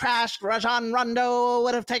is trash. Rajon Rondo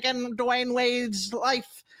would have taken Dwayne Wade's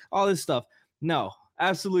life. All this stuff. No,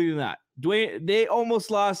 absolutely not. They almost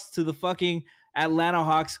lost to the fucking Atlanta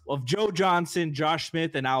Hawks of Joe Johnson, Josh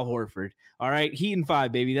Smith, and Al Horford. All right, Heat in 5,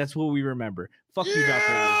 baby. That's what we remember. Fuck you, Doc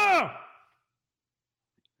Rivers.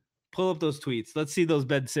 Pull up those tweets. Let's see those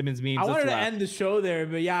Ben Simmons memes. I wanted to end the show there,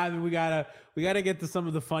 but yeah, we gotta get to some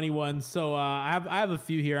of the funny ones. So I have a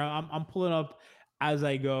few here. I'm pulling up as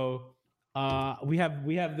I go. We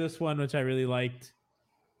have this one which I really liked.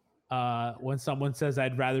 When someone says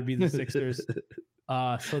I'd rather be the Sixers.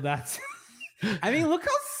 So that's. I mean, look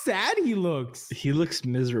how sad he looks. He looks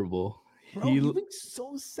miserable. Bro, he looks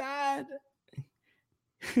so sad.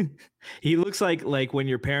 He looks like when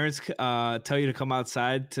your parents tell you to come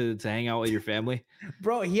outside to hang out with your family.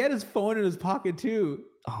 Bro, he had his phone in his pocket too.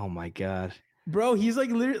 Oh my God. Bro, he's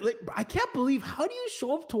literally I can't believe, how do you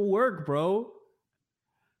show up to work, bro?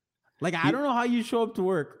 Like, I don't know how you show up to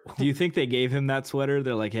work. Do you think they gave him that sweater?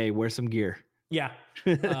 They're like, hey, wear some gear. Yeah.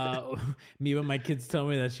 Me when my kids tell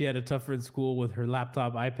me that she had it tougher in school with her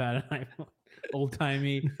laptop, iPad, and iPhone. Old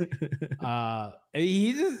timey.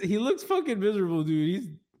 He looks fucking miserable,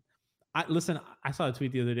 dude. Listen, I saw a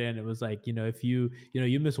tweet the other day and it was like, if you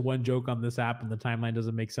miss one joke on this app and the timeline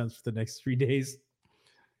doesn't make sense for the next 3 days.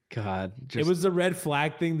 God, it was the red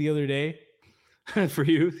flag thing the other day. For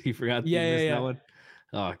you forgot. Yeah. That one.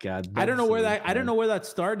 Oh God, I don't know where that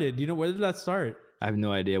started. Where did that start? I have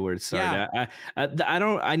no idea where it started. Yeah.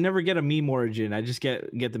 I never get a meme origin. I just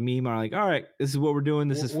get the meme. I'm like, all right, this is what we're doing.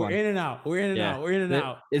 This is fun. We're in and out. We're in and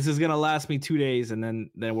out. This is gonna last me 2 days, and then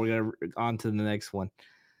we're gonna on to the next one.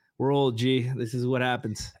 We're old, G. This is what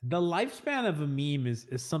happens. The lifespan of a meme is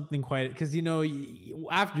something quite, because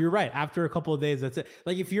you're right. After a couple of days, that's it.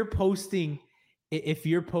 Like if you're posting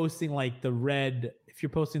like the red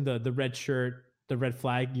shirt, the red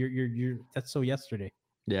flag, you're that's so yesterday.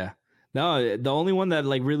 Yeah. No, the only one that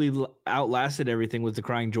like really outlasted everything was the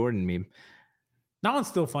crying Jordan meme. That one's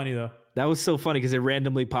still funny though. That was so funny because it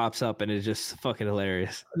randomly pops up and it's just fucking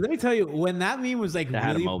hilarious. Let me tell you, when that meme was like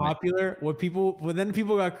really popular, when then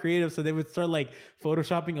people got creative, so they would start like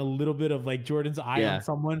photoshopping a little bit of like Jordan's eye on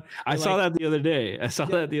someone. I saw that the other day.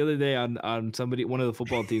 On somebody, one of the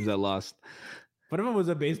football teams that lost. One of them was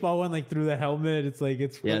a baseball one, like through the helmet. It's like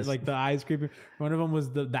like the eyes creeping. One of them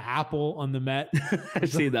was the apple on the Met.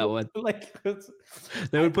 I've seen that one.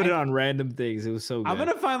 They would put it on random things. It was so good. I'm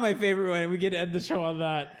gonna find my favorite one. We get to end the show on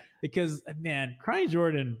that because, man, crying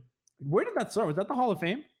Jordan. Where did that start? Was that the Hall of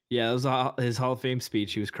Fame? Yeah, it was his Hall of Fame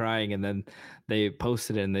speech. He was crying, and then they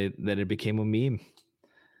posted it, and then it became a meme.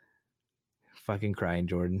 Fucking crying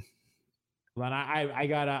Jordan. Well, I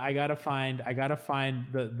gotta find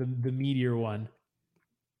the meteor one.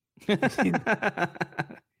 Okay,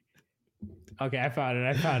 I found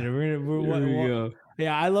it.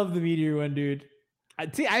 Yeah, I love the meteor one, dude.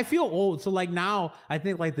 I feel old, so like now I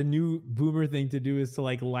think like the new boomer thing to do is to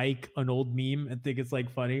like an old meme and think it's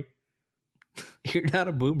like funny. You're not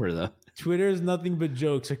a boomer though. Twitter is nothing but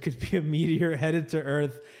jokes. It could be a meteor headed to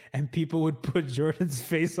Earth, and people would put Jordan's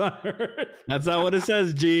face on Earth. That's not what it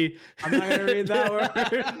says, G. I'm not gonna read that word.